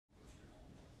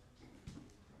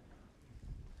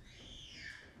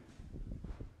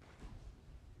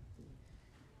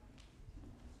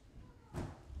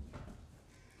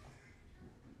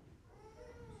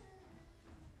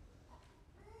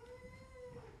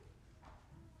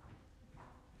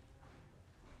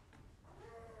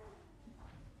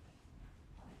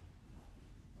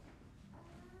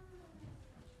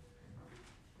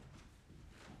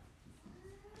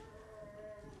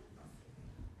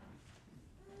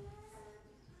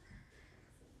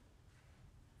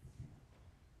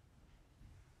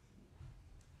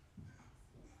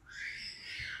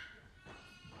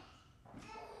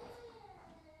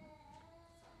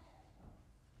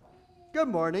Good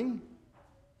morning.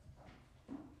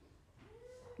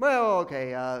 Well,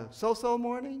 okay, so-so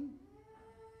morning?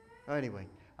 Anyway,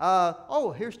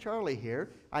 oh, here's Charlie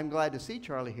here. I'm glad to see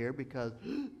Charlie here because...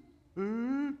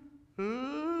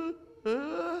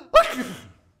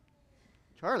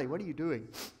 Charlie, what are you doing?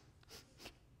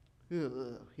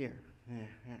 Here.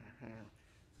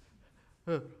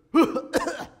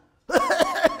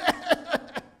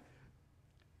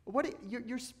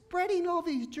 You're spreading all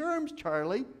these germs,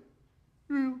 Charlie.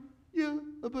 Yeah,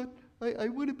 but I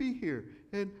want to be here.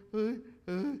 And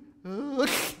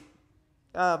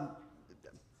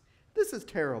this is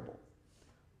terrible.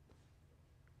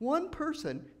 One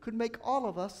person could make all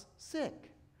of us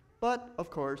sick. But, of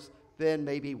course, then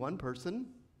maybe one person.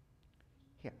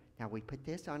 Here, now we put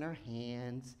this on our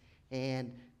hands,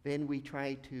 and then we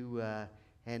try to,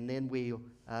 and then we,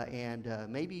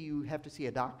 maybe you have to see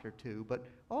a doctor too, but,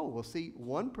 oh, we'll see,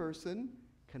 one person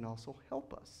can also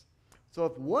help us. So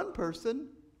if one person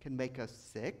can make us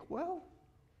sick, well,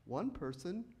 one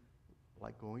person,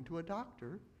 like going to a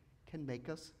doctor, can make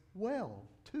us well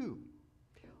too.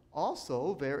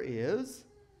 Also, there is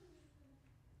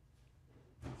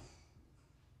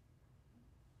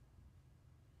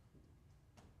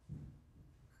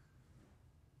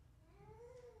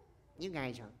You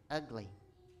guys are ugly.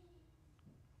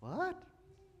 what?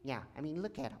 Yeah, I mean,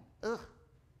 look at them. Ugh,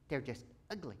 they're just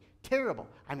ugly, terrible.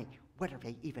 I mean, what are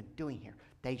they even doing here?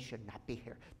 They should not be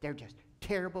here. They're just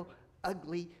terrible,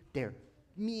 ugly, they're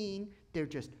mean, they're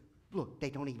just, look, they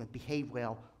don't even behave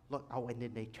well. Look, oh, and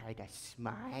then they try to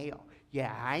smile.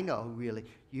 Yeah, I know, really.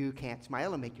 You can't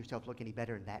smile and make yourself look any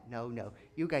better than that. No, no.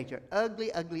 You guys are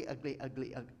ugly, ugly, ugly,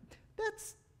 ugly, ugly.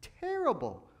 That's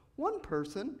terrible. One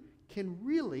person can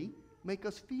really make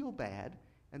us feel bad,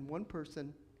 and one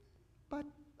person, But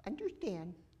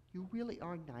understand, you really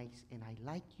are nice, and I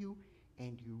like you,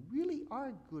 and you really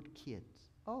are good kids.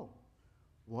 oh,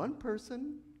 one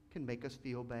person can make us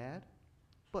feel bad,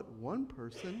 but one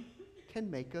person can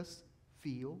make us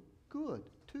feel good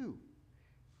too.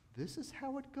 This is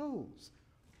how it goes.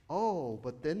 Oh,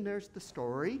 but then there's the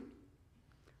story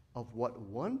of what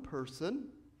one person,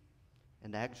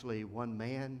 and actually one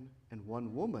man and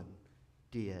one woman,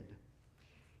 did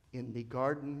in the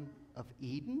Garden of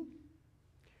Eden,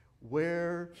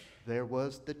 where there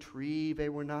was the tree they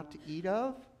were not to eat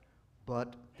of,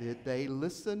 but did they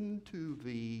listen to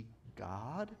the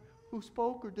God who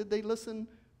spoke, or did they listen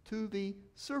to the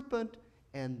serpent,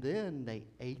 and then they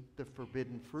ate the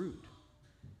forbidden fruit?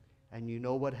 And you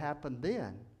know what happened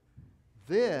then?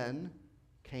 Then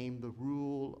came the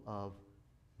rule of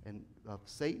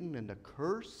Satan and the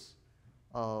curse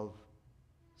of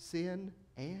sin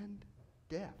and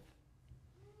death.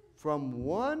 From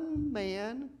one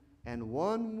man and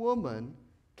one woman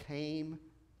came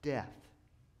death.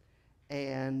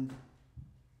 And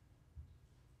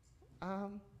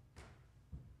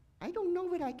I don't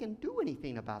know that I can do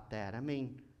anything about that. I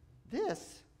mean,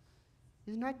 this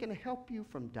is not going to help you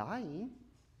from dying.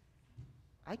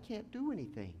 I can't do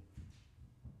anything.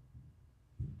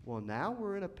 Well, now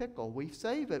we're in a pickle. We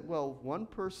say that, well, one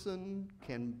person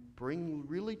can bring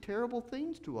really terrible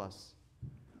things to us.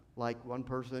 Like one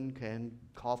person can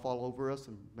cough all over us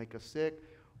and make us sick.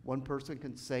 One person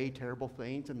can say terrible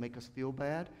things and make us feel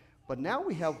bad. But now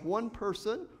we have one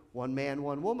person, one man,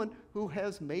 one woman, who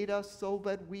has made us so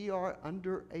that we are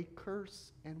under a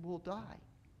curse and will die.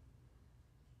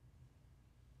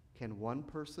 Can one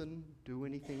person do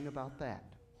anything about that?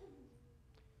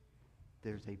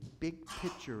 There's a big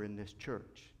picture in this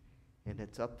church, and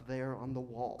it's up there on the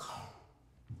wall.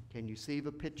 Can you see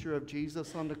the picture of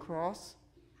Jesus on the cross?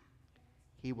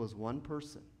 He was one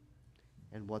person,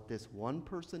 and what this one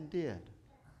person did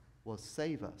was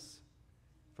save us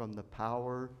from the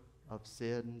power of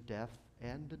sin, death,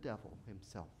 and the devil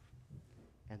himself.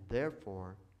 And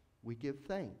therefore, we give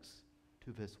thanks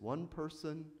to this one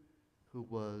person who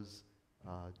was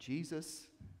Jesus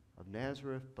of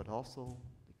Nazareth, but also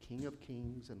the King of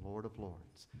Kings and Lord of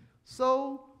Lords.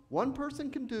 So, one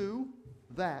person can do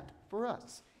that for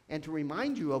us. And to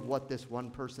remind you of what this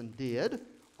one person did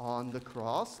on the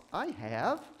cross, I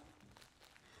have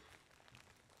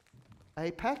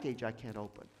a package I can't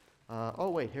open. Oh,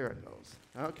 wait, here it goes.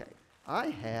 Okay. I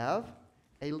have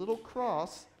a little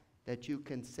cross that you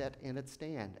can set in its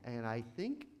stand. And I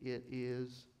think it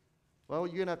is, well,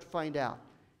 you're going to have to find out.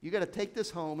 You got to take this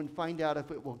home and find out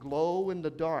if it will glow in the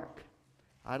dark.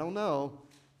 I don't know,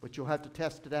 but you'll have to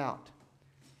test it out.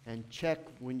 And check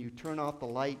when you turn off the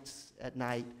lights at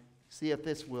night, see if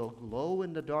this will glow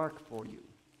in the dark for you.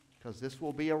 Because this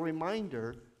will be a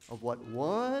reminder of what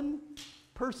one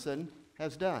person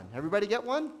has done. Everybody get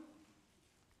one?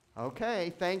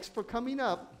 Okay, thanks for coming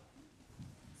up.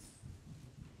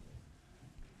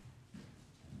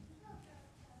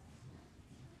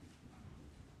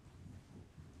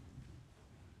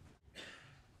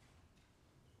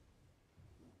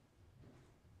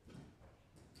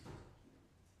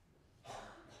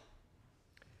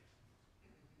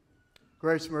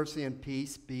 Grace, mercy, and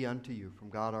peace be unto you from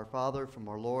God our Father, from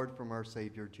our Lord, from our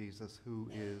Savior Jesus, who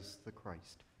is the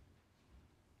Christ.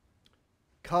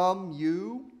 Come,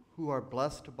 you who are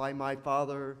blessed by my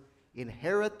Father,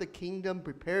 inherit the kingdom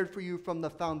prepared for you from the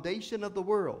foundation of the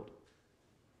world.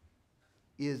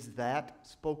 Is that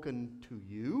spoken to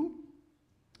you?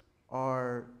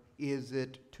 Or is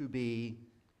it to be,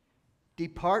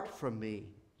 depart from me,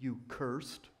 you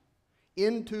cursed,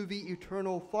 into the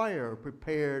eternal fire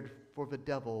prepared for the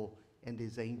devil and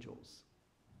his angels?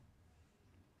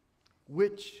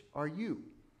 Which are you,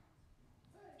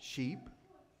 sheep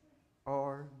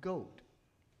or goat?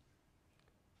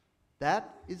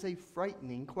 That is a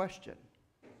frightening question.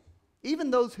 Even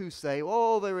those who say,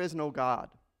 oh, there is no God,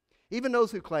 even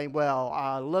those who claim, well,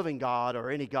 a living God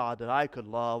or any God that I could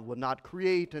love would not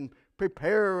create and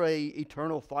prepare a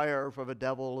eternal fire for the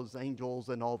devil, his angels,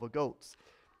 and all the goats.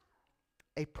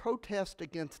 A protest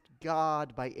against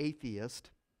God by atheists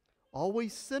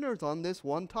always centers on this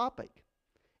one topic: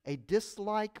 a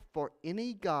dislike for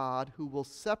any God who will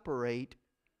separate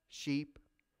sheep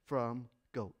from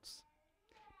goats.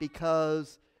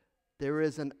 Because there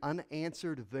is an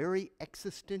unanswered, very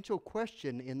existential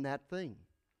question in that thing.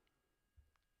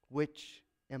 Which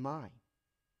am I?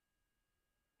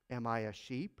 Am I a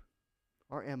sheep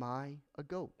or am I a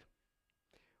goat?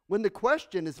 When the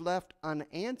question is left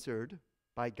unanswered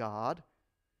by God,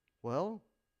 well,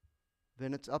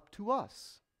 then it's up to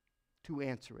us to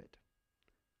answer it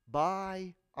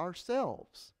by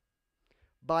ourselves,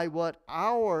 by what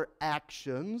our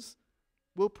actions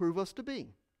will prove us to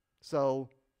be. So,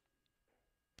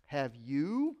 have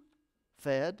you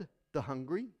fed the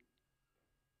hungry?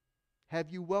 Have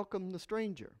you welcomed the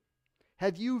stranger?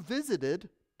 Have you visited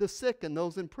the sick and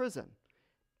those in prison?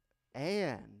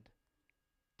 And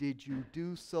did you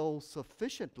do so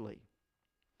sufficiently?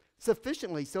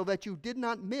 Sufficiently so that you did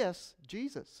not miss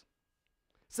Jesus.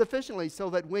 Sufficiently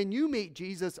so that when you meet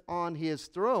Jesus on his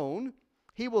throne,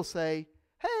 he will say,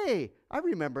 hey, I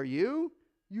remember you.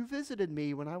 You visited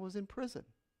me when I was in prison.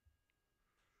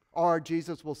 Or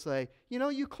Jesus will say, you know,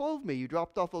 you clothed me. You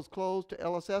dropped off those clothes to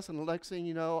LSS, and the next thing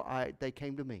you know, they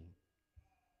came to me.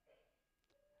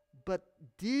 But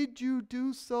did you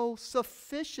do so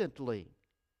sufficiently?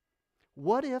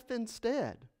 What if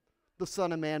instead the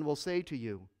Son of Man will say to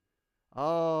you,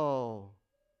 oh,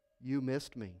 you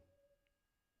missed me.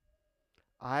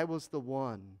 I was the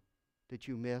one that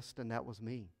you missed, and that was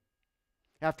me.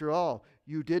 After all,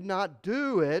 you did not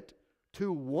do it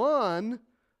to one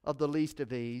of the least of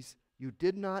these. You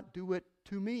did not do it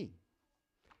to me.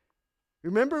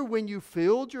 Remember when you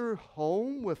filled your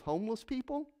home with homeless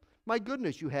people? My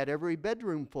goodness, you had every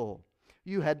bedroom full.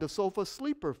 You had the sofa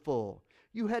sleeper full.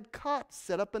 You had cots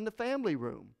set up in the family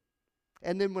room.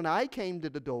 And then when I came to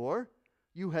the door,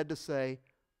 you had to say,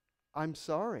 I'm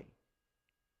sorry.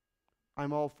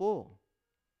 I'm all full.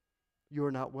 You're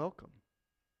not welcome.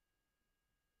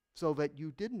 So that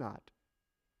you did not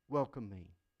welcome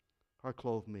me, or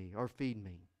clothe me, or feed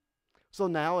me. So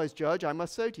now, as judge, I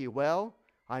must say to you, well,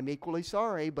 I'm equally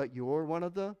sorry, but you're one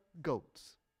of the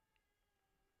goats.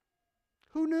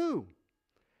 Who knew?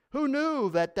 Who knew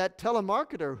that that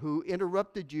telemarketer who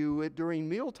interrupted you during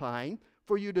mealtime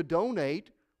for you to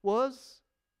donate was,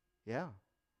 the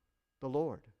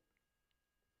Lord?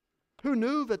 Who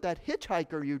knew that that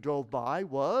hitchhiker you drove by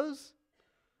was,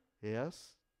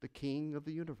 the King of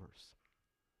the universe?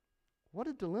 What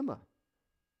a dilemma.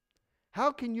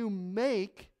 How can you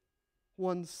make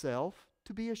oneself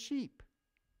to be a sheep?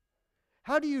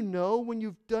 How do you know when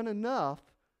you've done enough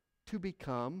to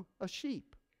become a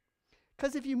sheep?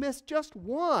 Because if you miss just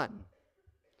one,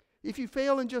 if you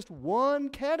fail in just one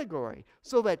category,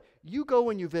 so that you go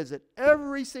and you visit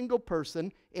every single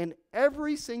person in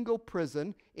every single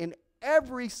prison in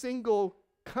every single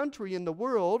country in the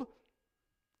world,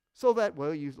 so that,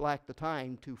 well, you lack the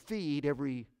time to feed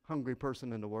every hungry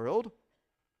person in the world,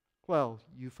 well,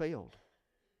 you failed.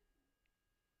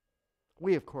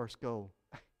 We, of course, go,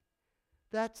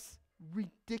 that's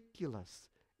ridiculous.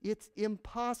 It's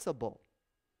impossible.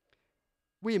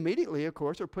 We immediately, of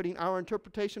course, are putting our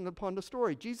interpretation upon the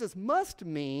story. Jesus must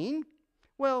mean,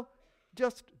 well,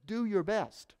 just do your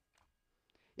best.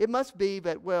 It must be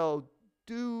that, well,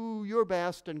 do your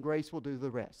best and grace will do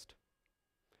the rest.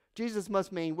 Jesus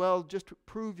must mean, well, just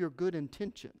prove your good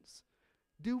intentions.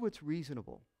 Do what's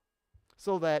reasonable.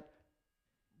 so that,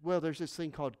 well, there's this thing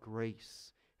called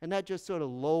grace. And that just sort of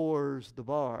lowers the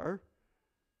bar.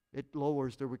 It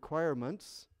lowers the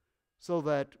requirements so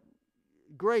that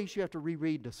grace, you have to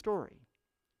reread the story.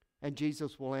 And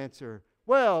Jesus will answer,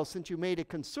 well, since you made a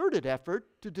concerted effort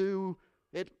to do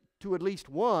it to at least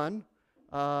one,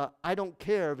 I don't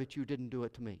care that you didn't do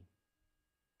it to me.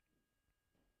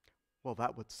 Well,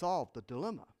 that would solve the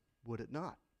dilemma, would it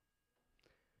not?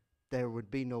 There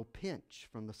would be no pinch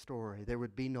from the story. There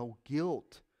would be no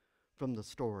guilt from the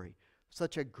story.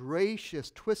 Such a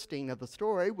gracious twisting of the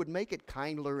story would make it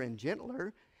kinder and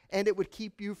gentler, and it would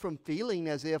keep you from feeling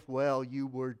as if, well, you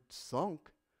were sunk.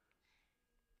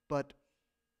 But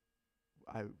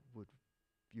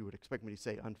you would expect me to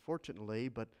say unfortunately,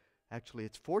 but actually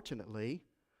it's fortunately,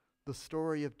 the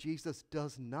story of Jesus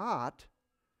does not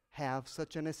have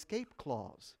such an escape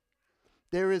clause.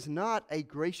 There is not a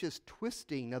gracious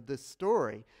twisting of this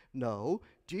story. No,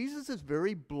 Jesus is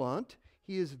very blunt.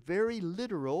 He is very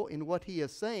literal in what he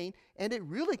is saying, and it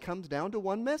really comes down to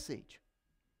one message.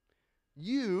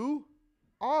 You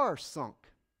are sunk.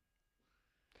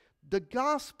 The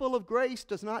gospel of grace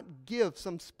does not give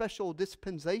some special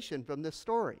dispensation from this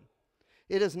story.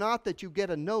 It is not that you get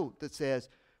a note that says,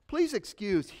 please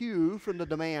excuse Hugh from the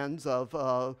demands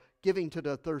of giving to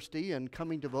the thirsty and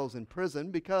coming to those in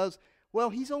prison because, well,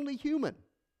 he's only human.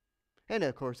 And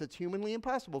of course, it's humanly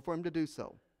impossible for him to do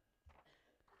so.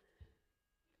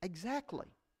 Exactly.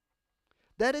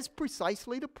 That is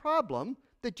precisely the problem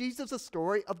that Jesus'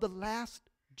 story of the Last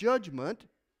Judgment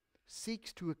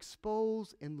seeks to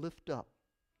expose and lift up.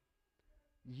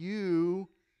 You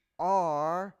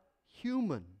are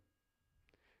human.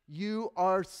 You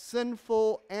are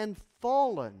sinful and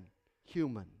fallen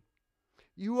human.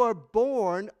 You are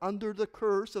born under the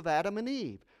curse of Adam and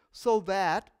Eve, so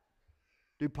that,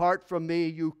 depart from me,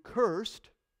 you cursed,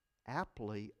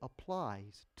 aptly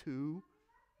applies to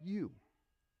you.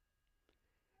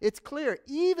 It's clear,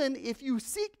 even if you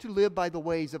seek to live by the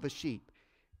ways of a sheep,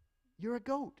 you're a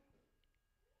goat.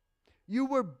 You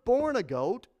were born a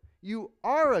goat. You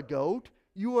are a goat.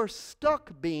 You are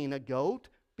stuck being a goat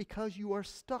because you are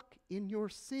stuck in your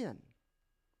sin.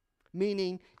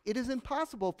 Meaning, it is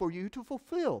impossible for you to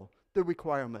fulfill the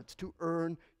requirements to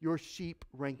earn your sheep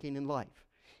ranking in life.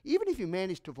 Even if you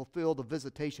manage to fulfill the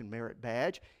visitation merit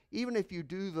badge, even if you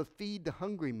do the feed the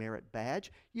hungry merit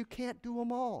badge, you can't do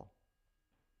them all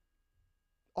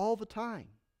the time.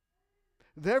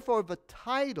 Therefore, the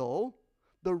title,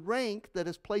 the rank that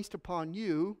is placed upon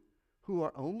you, who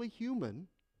are only human,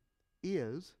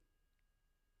 is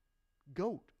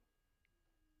goat.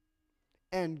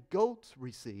 And goats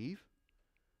receive,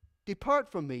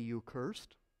 depart from me, you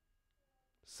cursed.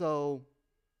 So,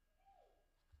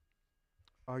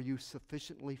 are you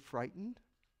sufficiently frightened?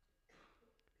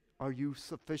 Are you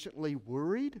sufficiently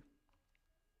worried?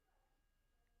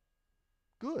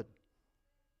 Good.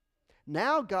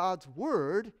 Now God's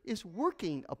word is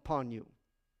working upon you.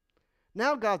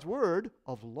 Now God's word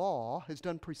of law has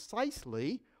done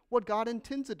precisely what God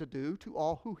intends it to do to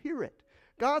all who hear it.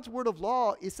 God's word of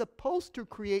law is supposed to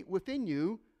create within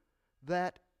you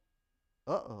that,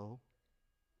 I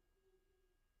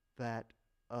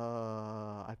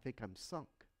think I'm sunk.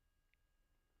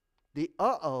 The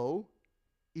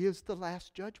is the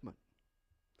last judgment.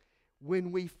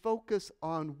 When we focus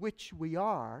on which we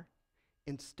are,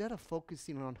 instead of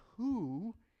focusing on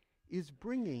who is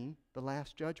bringing the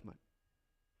last judgment.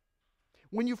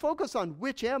 When you focus on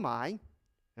which am I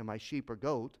sheep or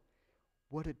goat,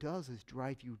 what it does is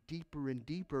drive you deeper and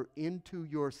deeper into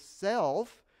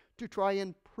yourself to try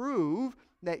and prove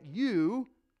that you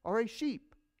are a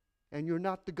sheep and you're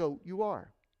not the goat you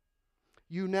are.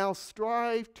 You now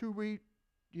strive to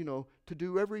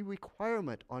do every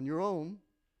requirement on your own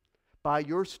by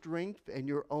your strength and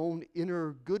your own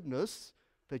inner goodness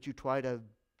that you try to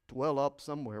dwell up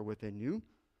somewhere within you.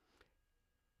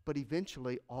 But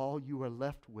eventually all you are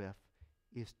left with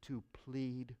is to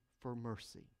plead for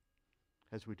mercy,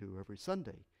 as we do every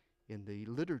Sunday in the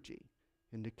liturgy,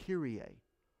 in the Kyrie.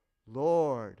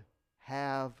 Lord,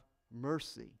 have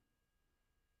mercy.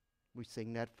 We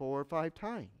sing that 4 or 5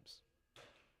 times.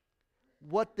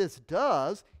 What this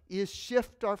does is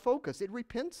shift our focus. It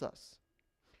repents us.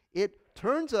 It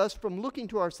turns us from looking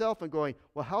to ourselves and going,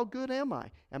 well, how good am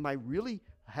I? Am I really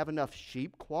have enough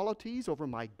sheep qualities over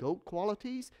my goat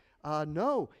qualities?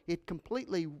 No, it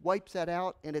completely wipes that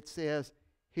out and it says,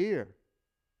 here,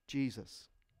 Jesus,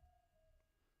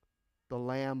 the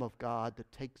Lamb of God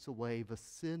that takes away the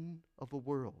sin of the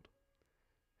world.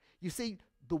 You see,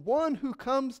 the one who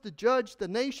comes to judge the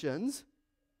nations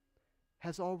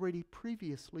has already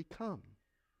previously come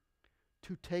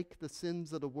to take the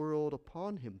sins of the world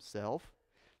upon himself,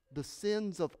 the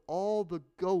sins of all the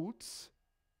goats,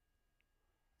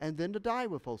 and then to die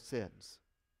with those sins,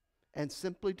 and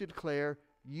simply to declare,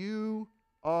 you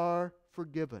are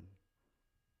forgiven.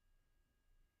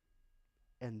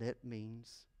 And that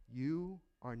means you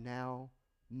are now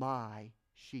my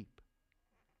sheep.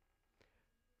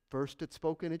 First, it's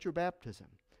spoken at your baptism,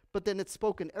 but then it's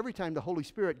spoken every time the Holy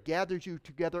Spirit gathers you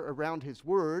together around his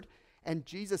word, and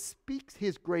Jesus speaks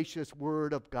his gracious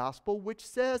word of gospel, which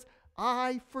says,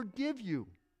 I forgive you.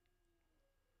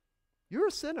 You're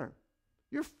a sinner.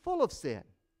 You're full of sin,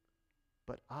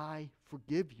 but I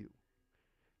forgive you.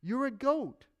 You're a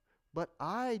goat, but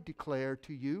I declare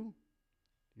to you,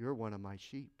 you're one of my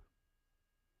sheep.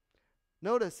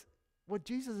 Notice, what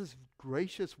Jesus'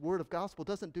 gracious word of gospel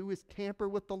doesn't do is tamper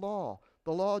with the law.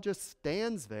 The law just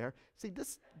stands there. See,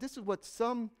 this is what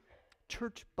some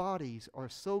church bodies are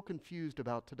so confused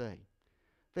about today.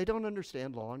 They don't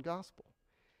understand law and gospel.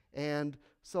 And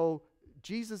so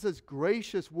Jesus'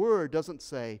 gracious word doesn't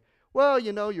say, well,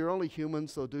 you know, you're only human,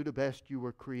 so do the best you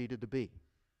were created to be.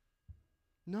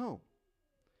 No.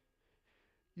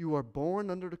 You are born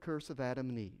under the curse of Adam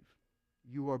and Eve.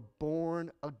 You are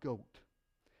born a goat.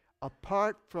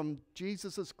 Apart from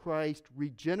Jesus Christ's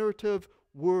regenerative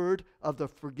word of the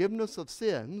forgiveness of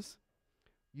sins,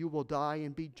 you will die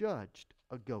and be judged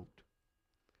a goat.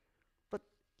 But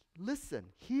listen,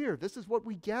 here, this is what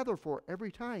we gather for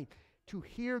every time, to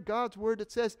hear God's word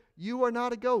that says, you are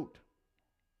not a goat.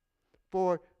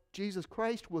 For Jesus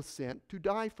Christ was sent to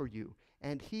die for you,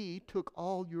 and he took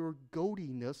all your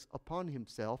goatiness upon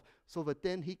himself, so that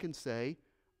then he can say,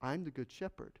 I'm the good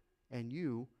shepherd, and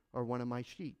you are one of my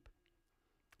sheep.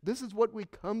 This is what we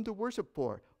come to worship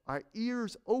for, our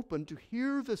ears open to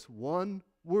hear this one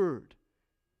word.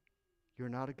 You're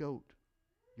not a goat.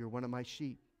 You're one of my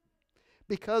sheep.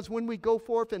 Because when we go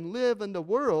forth and live in the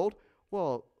world,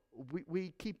 well,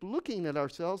 we keep looking at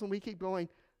ourselves and we keep going,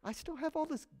 I still have all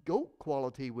this goat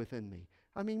quality within me.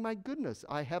 I mean, my goodness,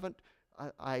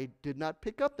 I did not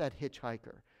pick up that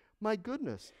hitchhiker. My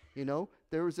goodness, you know,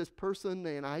 there was this person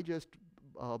and I just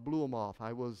blew them off.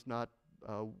 I was not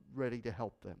ready to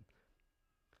help them.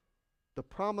 The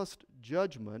promised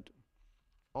judgment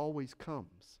always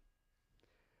comes.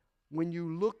 When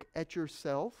you look at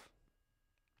yourself,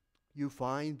 you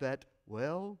find that,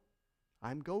 well,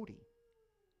 I'm goaty.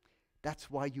 That's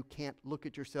why you can't look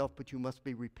at yourself, but you must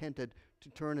be repented to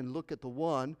turn and look at the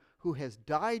one who has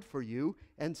died for you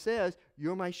and says,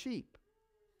 you're my sheep.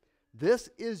 This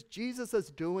is Jesus'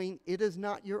 doing. It is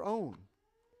not your own.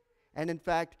 And in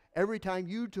fact, every time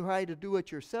you try to do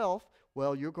it yourself,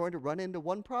 well, you're going to run into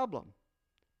one problem.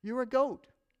 You're a goat.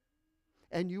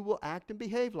 And you will act and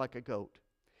behave like a goat.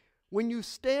 When you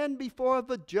stand before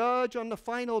the judge on the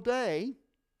final day,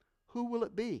 who will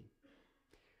it be?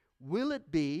 Will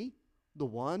it be the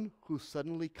one who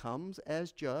suddenly comes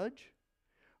as judge?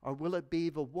 Or will it be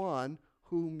the one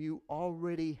whom you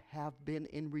already have been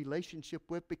in relationship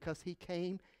with because he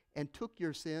came and took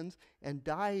your sins and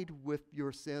died with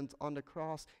your sins on the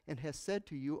cross and has said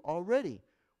to you already,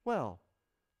 well,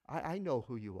 I know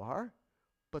who you are,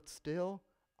 but still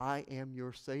I am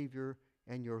your Savior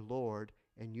and your Lord,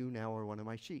 and you now are one of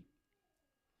my sheep.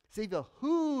 See, the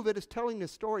who that is telling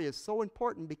this story is so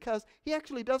important because he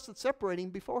actually does the separating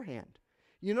beforehand.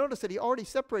 You notice that he already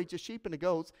separates the sheep and the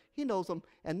goats. He knows them,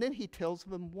 and then he tells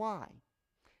them why.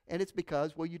 And it's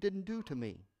because, well, you didn't do to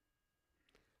me.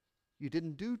 You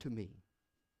didn't do to me.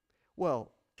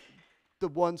 Well, the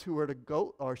ones who are the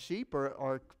goat or sheep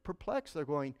are perplexed. They're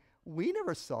going, we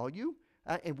never saw you,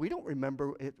 and we don't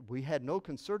remember it. We had no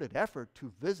concerted effort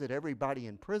to visit everybody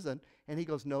in prison. And he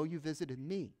goes, no, you visited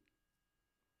me.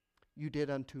 You did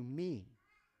unto me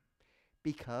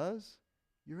because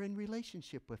you're in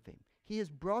relationship with him. He has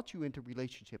brought you into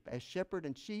relationship as shepherd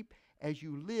and sheep. As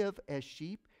you live as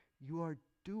sheep, you are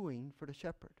doing for the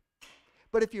shepherd.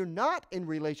 But if you're not in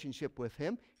relationship with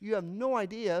him, you have no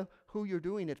idea who you're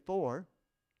doing it for,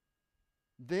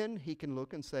 then he can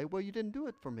look and say, well, you didn't do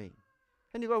it for me.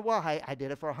 And you go, well, I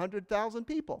did it for 100,000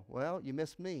 people. Well, you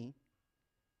missed me.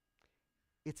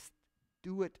 It's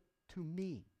do it to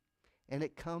me. And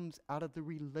it comes out of the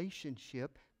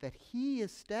relationship that he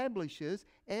establishes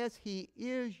as he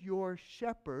is your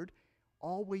shepherd,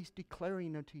 always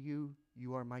declaring unto you,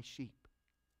 you are my sheep.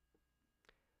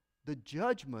 The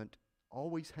judgment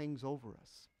always hangs over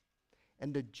us.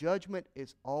 And the judgment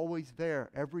is always there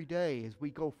every day as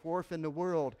we go forth in the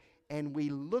world and we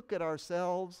look at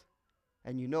ourselves,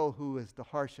 and you know who is the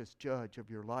harshest judge of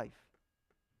your life.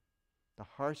 The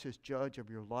harshest judge of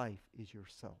your life is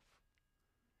yourself.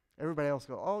 Everybody else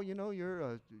go, oh, you know, you're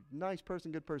a nice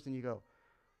person, good person. You go,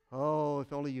 Oh,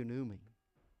 if only you knew me.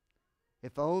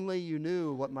 If only you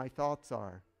knew what my thoughts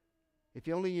are. If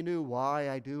only you knew why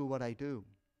I do what I do.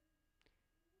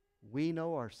 We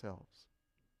know ourselves,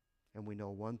 and we know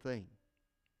one thing.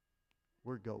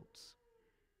 We're goats.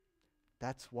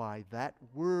 That's why that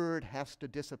word has to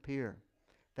disappear.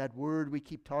 That word we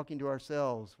keep talking to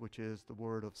ourselves, which is the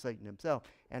word of Satan himself.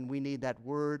 And we need that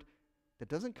word that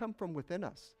doesn't come from within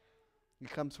us. It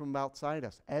comes from outside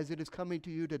us, as it is coming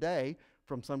to you today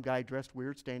from some guy dressed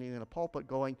weird standing in a pulpit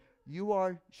going, you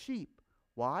are sheep.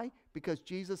 Why? Because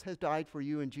Jesus has died for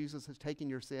you and Jesus has taken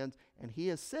your sins and he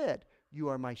has said, you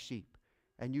are my sheep.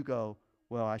 And you go,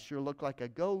 well, I sure look like a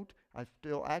goat. I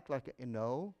still act like a...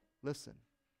 No, listen.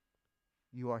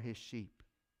 You are his sheep.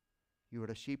 You are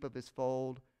the sheep of his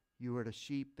fold. You are the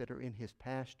sheep that are in his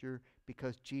pasture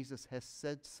because Jesus has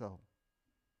said so.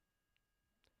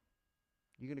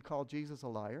 You going to call Jesus a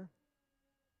liar?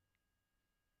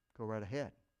 Go right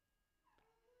ahead.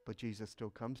 But Jesus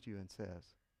still comes to you and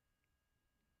says,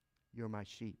 you're my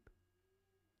sheep.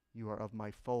 You are of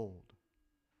my fold.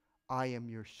 I am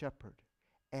your shepherd.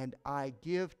 And I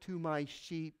give to my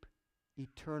sheep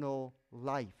eternal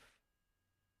life.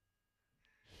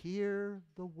 Hear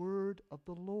the word of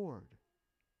the Lord.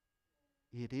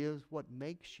 It is what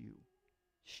makes you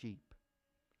sheep,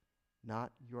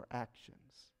 not your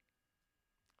actions.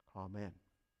 Amen.